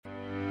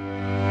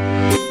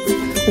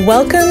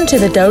Welcome to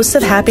the Dose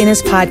of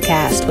Happiness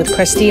podcast with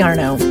Christy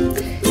Arno.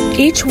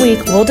 Each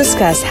week, we'll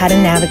discuss how to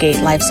navigate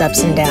life's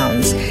ups and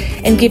downs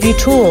and give you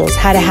tools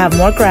how to have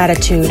more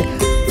gratitude,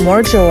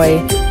 more joy,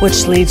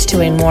 which leads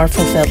to a more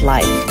fulfilled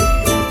life.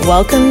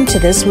 Welcome to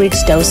this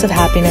week's Dose of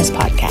Happiness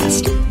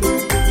podcast.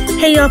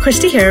 Hey y'all,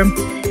 Christy here.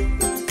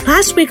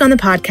 Last week on the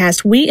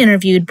podcast, we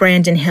interviewed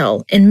Brandon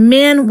Hill, and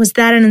man, was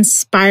that an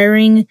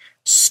inspiring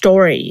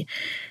story.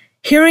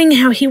 Hearing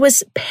how he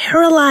was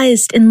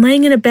paralyzed and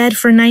laying in a bed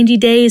for 90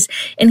 days,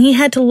 and he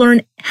had to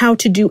learn how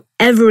to do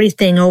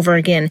everything over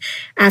again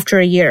after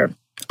a year,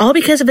 all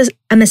because of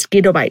a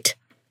mosquito bite.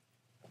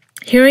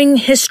 Hearing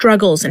his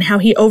struggles and how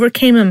he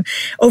overcame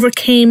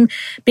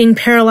being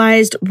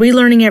paralyzed,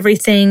 relearning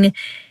everything,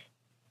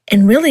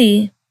 and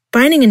really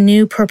finding a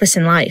new purpose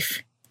in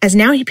life, as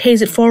now he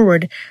pays it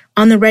forward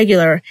on the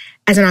regular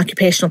as an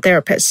occupational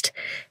therapist.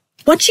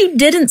 What you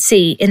didn't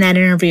see in that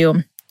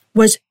interview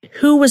was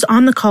who was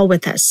on the call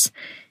with us.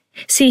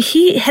 See,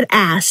 he had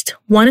asked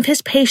one of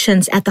his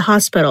patients at the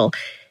hospital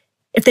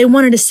if they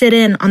wanted to sit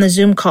in on the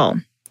Zoom call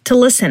to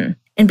listen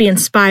and be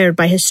inspired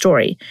by his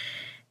story.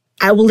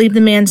 I will leave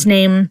the man's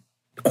name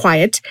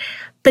quiet,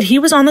 but he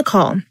was on the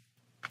call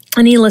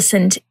and he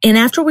listened. And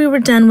after we were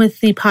done with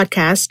the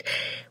podcast,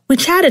 we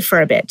chatted for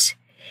a bit.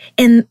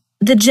 And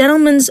the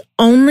gentleman's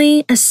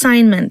only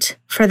assignment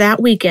for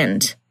that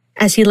weekend,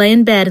 as he lay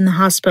in bed in the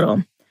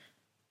hospital,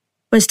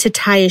 was to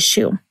tie his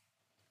shoe.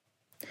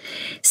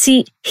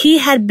 See, he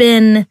had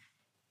been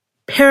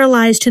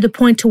paralyzed to the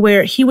point to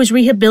where he was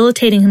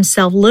rehabilitating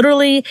himself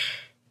literally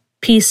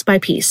piece by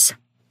piece.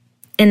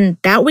 And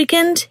that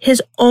weekend,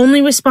 his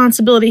only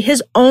responsibility,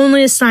 his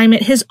only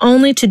assignment, his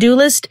only to-do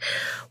list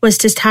was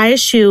to tie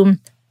his shoe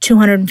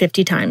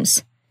 250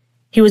 times.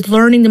 He was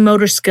learning the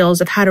motor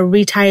skills of how to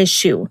retie his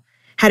shoe,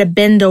 how to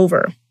bend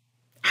over,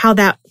 how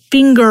that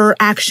finger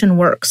action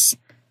works.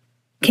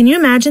 Can you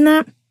imagine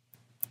that?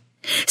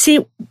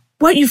 See,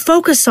 what you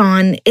focus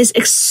on is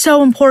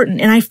so important.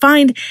 And I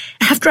find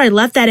after I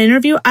left that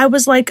interview, I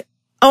was like,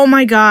 oh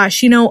my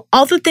gosh,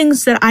 all the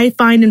things that I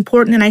find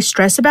important and I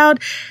stress about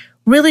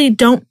really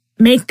don't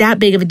make that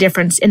big of a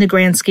difference in the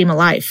grand scheme of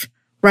life,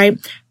 right?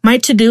 My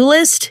to-do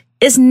list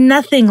is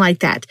nothing like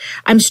that.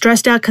 I'm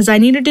stressed out because I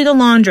need to do the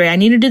laundry. I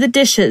need to do the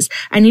dishes.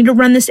 I need to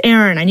run this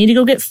errand. I need to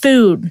go get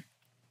food.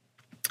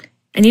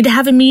 I need to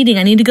have a meeting.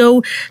 I need to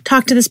go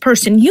talk to this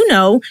person. You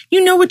know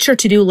what your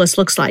to-do list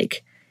looks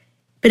like.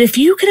 But if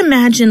you could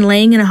imagine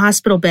laying in a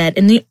hospital bed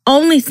and the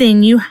only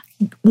thing you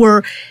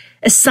were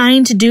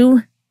assigned to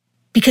do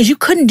because you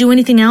couldn't do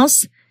anything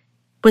else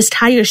was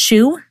tie your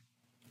shoe,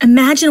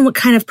 imagine what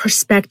kind of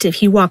perspective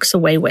he walks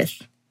away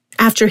with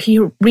after he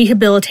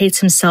rehabilitates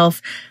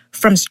himself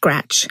from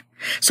scratch.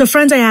 So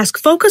friends, I ask,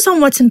 focus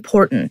on what's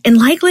important. And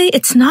likely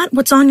it's not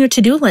what's on your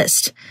to-do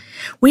list.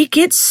 We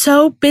get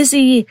so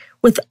busy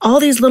with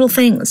all these little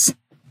things.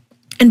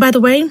 And by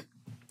the way,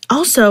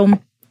 also,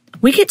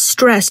 we get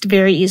stressed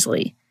very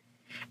easily.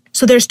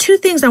 So there's two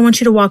things I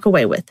want you to walk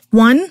away with.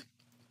 One,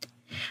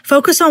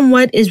 focus on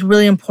what is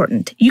really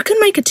important. You can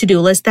make a to-do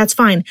list, that's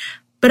fine.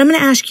 But I'm going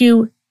to ask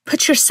you,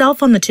 put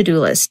yourself on the to-do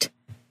list.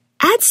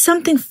 Add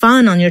something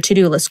fun on your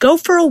to-do list. Go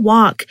for a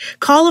walk.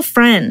 Call a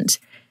friend.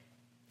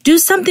 Do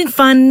something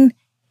fun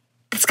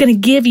that's going to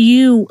give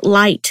you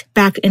light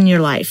back in your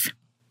life.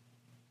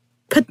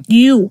 Put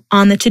you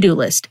on the to-do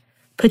list.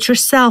 Put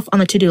yourself on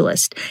the to-do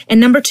list.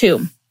 And number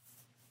two,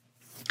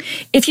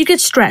 if you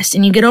get stressed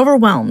and you get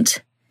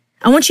overwhelmed,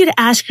 I want you to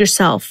ask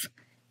yourself,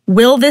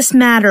 will this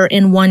matter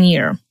in 1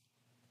 year?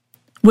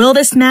 Will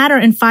this matter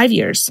in 5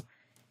 years?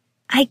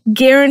 I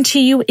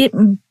guarantee you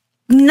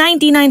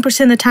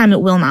 99% of the time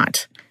it will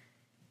not.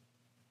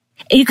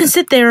 And you can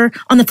sit there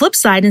on the flip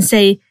side and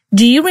say,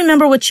 do you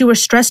remember what you were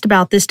stressed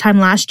about this time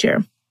last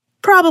year?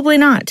 Probably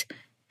not.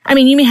 I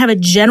mean, you may have a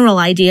general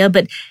idea,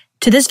 but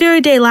to this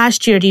very day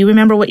last year, do you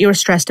remember what you were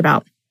stressed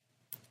about?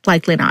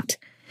 Likely not.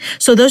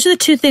 So those are the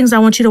two things I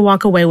want you to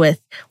walk away with.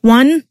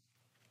 One,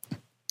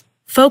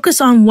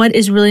 focus on what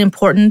is really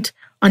important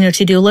on your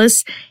to-do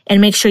list and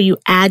make sure you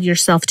add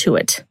yourself to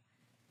it.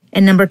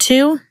 And number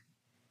two,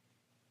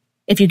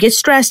 if you get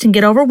stressed and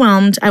get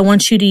overwhelmed, I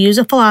want you to use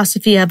a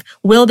philosophy of,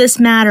 will this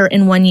matter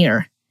in 1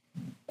 year?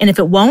 And if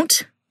it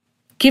won't,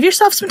 give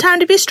yourself some time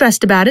to be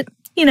stressed about it.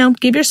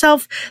 Give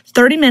yourself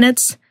 30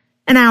 minutes,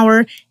 an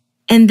hour,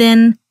 and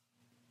then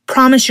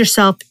promise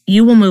yourself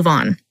you will move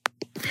on.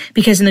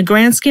 Because in the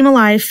grand scheme of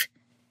life,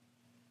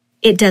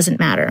 it doesn't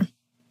matter.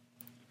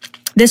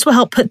 This will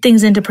help put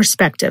things into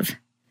perspective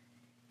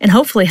and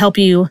hopefully help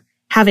you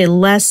have a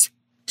less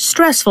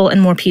stressful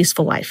and more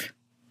peaceful life.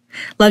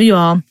 Love you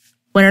all.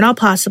 When at all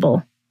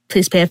possible,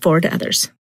 please pay it forward to others.